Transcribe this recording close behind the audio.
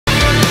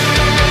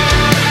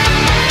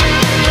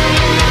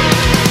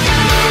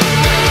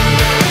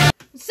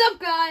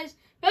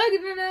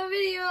Welcome to another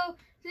video.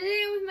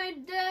 Today with my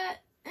dad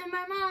and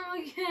my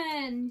mom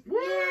again. Woo!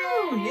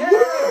 Yeah!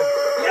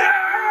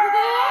 Yeah!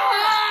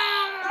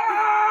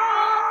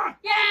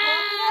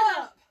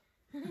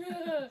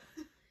 Yeah!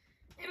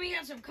 And we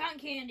got some cotton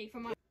candy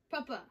from my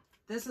papa.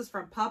 This is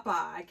from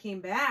Papa. I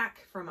came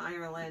back from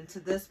Ireland to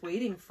this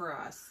waiting for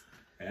us.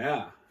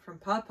 Yeah. From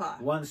Papa.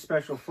 One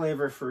special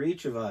flavor for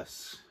each of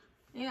us.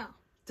 Yeah.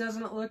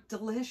 Doesn't it look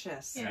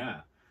delicious?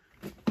 Yeah.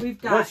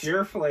 We've got... What's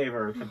your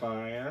flavor,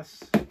 Tobias?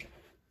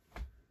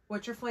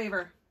 What's your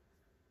flavor?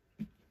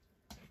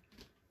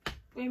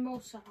 Rainbow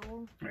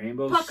sour.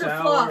 Rainbow Pucker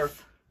sour.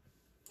 Fluff.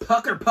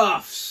 Pucker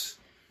Puffs.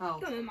 Oh.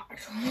 Give me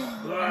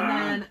And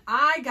then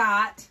I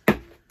got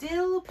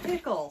dill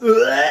pickle.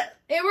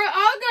 Hey, we're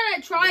all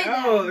gonna try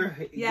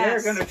that.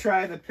 Yes. They're going to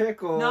try the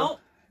pickle.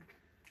 Nope.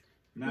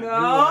 Not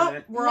No.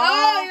 doing it.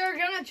 No, you're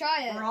gonna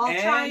try it. We're all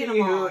trying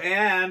them all.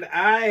 And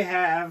I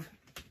have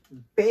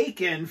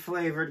bacon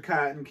flavored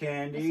cotton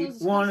candy. This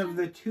is One awesome. of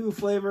the two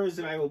flavors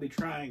that I will be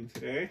trying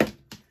today.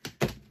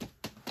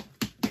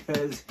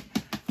 Because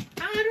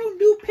I don't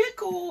do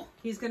pickle.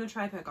 He's going to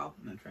try pickle.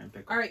 I'm going to try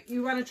pickle. All right,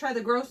 you want to try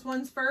the gross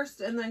ones first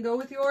and then go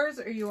with yours,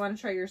 or you want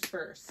to try yours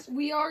first?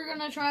 We are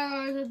gonna try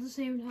ours at the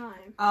same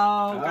time.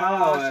 Oh,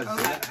 gosh. That's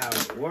Okay. not how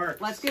it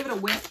works. Let's give it a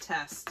whiff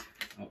test.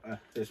 Oh,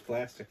 there's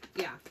plastic.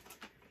 Yeah.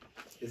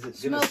 It Is it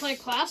smells like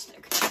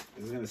plastic.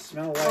 Is it gonna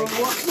smell like?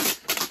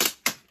 Oh,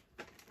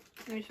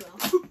 Let me smell.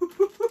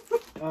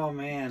 Oh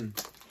man!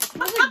 It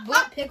smells like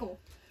butt pickle.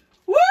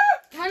 Woo!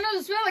 Mine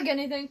doesn't smell like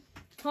anything.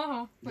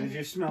 Did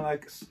you smell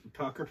like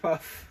Pucker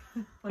Puff?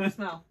 Let me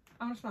smell.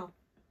 I want to smell.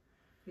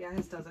 Yeah,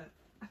 his does it.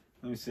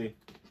 Let me see.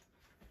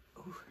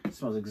 Ooh, it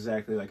smells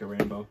exactly like a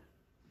rainbow.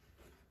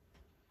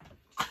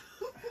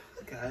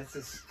 God, it's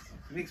just,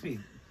 it makes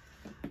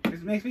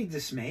me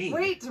dismayed.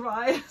 Wait,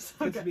 Tobias.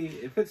 Okay.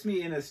 It puts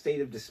me in a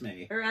state of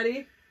dismay. You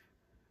ready?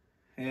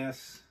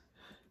 Yes.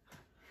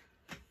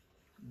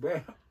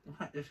 What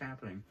is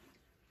happening?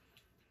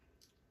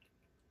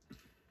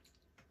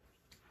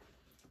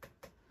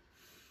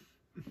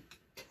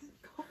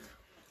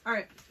 All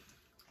right.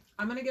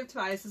 I'm going to give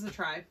Tobias a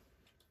try.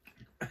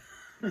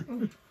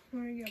 I'm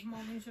gonna give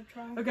mommy's a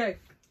try. Okay.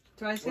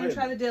 Tobias is going to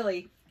try the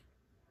dilly.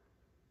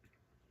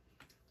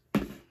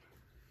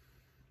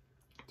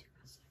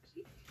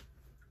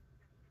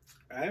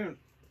 I don't.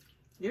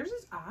 Yours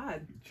is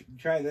odd.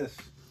 Try this.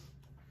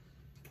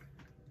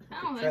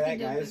 I don't Try like that, the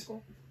dill guys.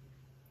 pickle.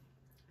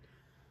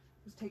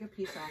 Just take a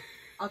piece off.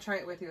 I'll try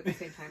it with you at the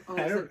same time. Oh,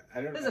 I don't.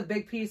 this is a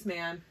big piece,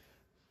 man.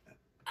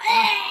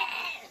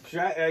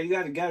 Try. You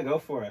gotta go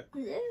for it.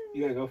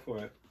 You gotta go for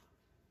it.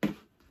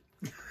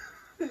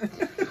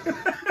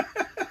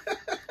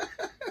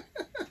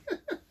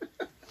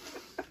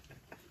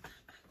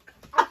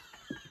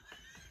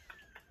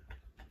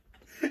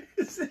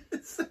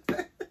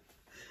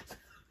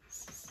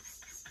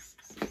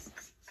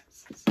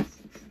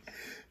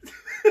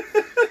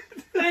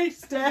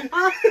 Thanks, Dad.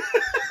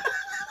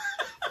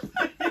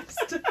 Thanks,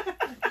 Dad.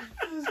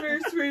 That was very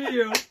sweet of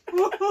you.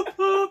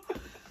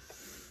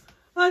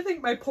 I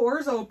think my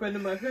pores opened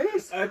in my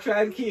face. I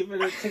tried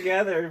keeping it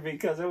together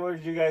because I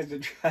wanted you guys to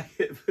try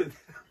it, but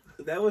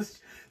that was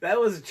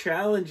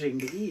challenging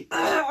to eat. All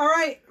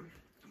right.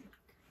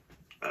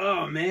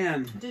 Oh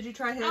man! Did you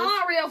try his? I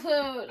want real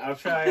food.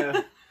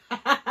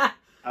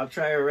 I'll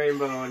try a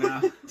rainbow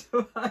now.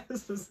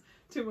 This is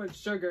too much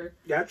sugar.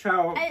 I'm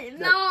I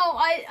Some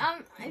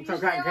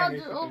just cotton allowed candy.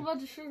 a little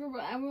bunch of sugar,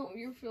 but I want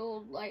your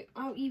food. Like,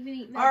 I'll even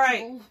eat All right.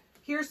 vegetables.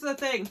 Here's the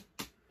thing.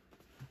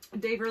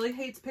 Dave really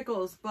hates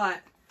pickles,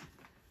 but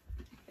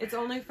it's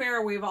only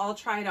fair we've all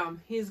tried them.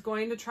 He's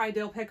going to try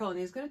dill pickle, and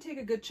he's going to take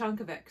a good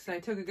chunk of it, because I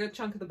took a good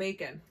chunk of the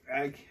bacon.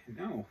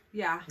 No,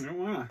 Yeah. I don't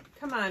wanna.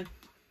 Come on. I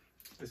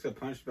just got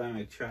punched by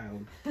my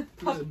child. This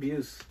is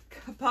abuse.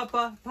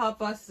 Papa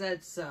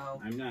said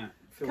so. I'm not.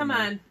 Come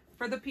on.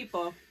 For the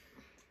people.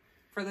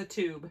 For the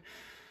tube.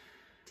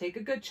 Take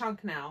a good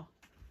chunk now.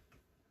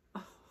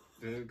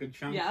 Is it a good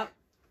chunk? Yep.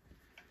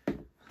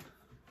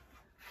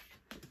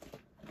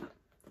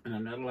 And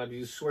I'm not allowed to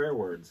use swear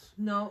words.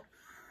 No.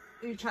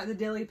 You try the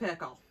dilly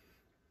pickle.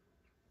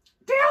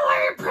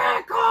 Dilly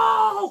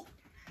pickle!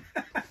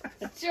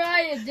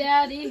 Try it,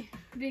 Daddy.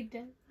 Big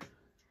Daddy.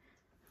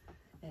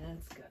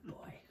 That's good,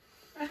 boy.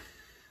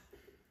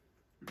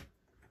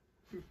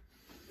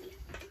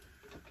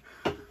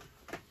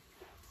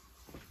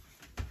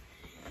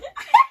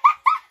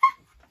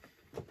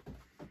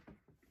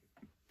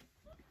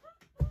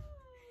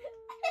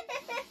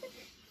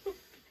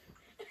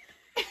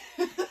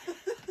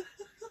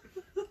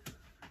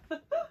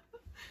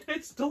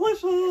 It's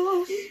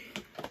delicious.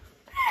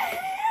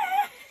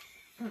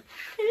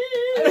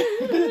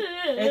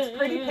 It's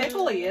pretty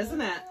pickly,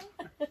 isn't it?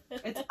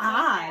 It's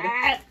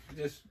odd.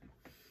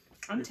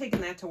 I'm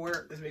taking that to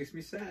work. This makes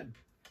me sad.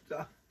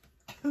 So,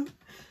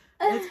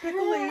 It's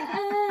pickly.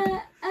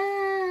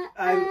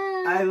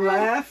 I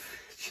laugh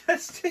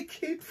just to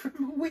keep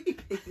from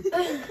weeping.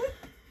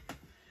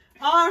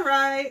 All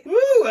right.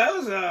 Woo!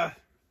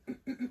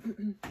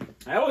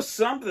 That was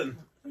something.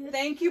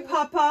 Thank you,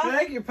 Papa.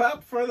 Thank you,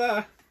 Pop, for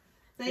the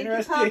Thank you,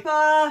 Interesting.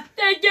 Papa.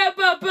 Thank you,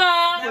 Papa.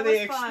 That For was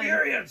the fun.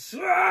 experience.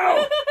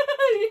 Wow.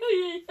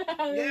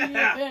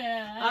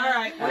 Yeah. All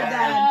right, we're Ah.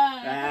 done.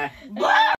 Ah. Bye.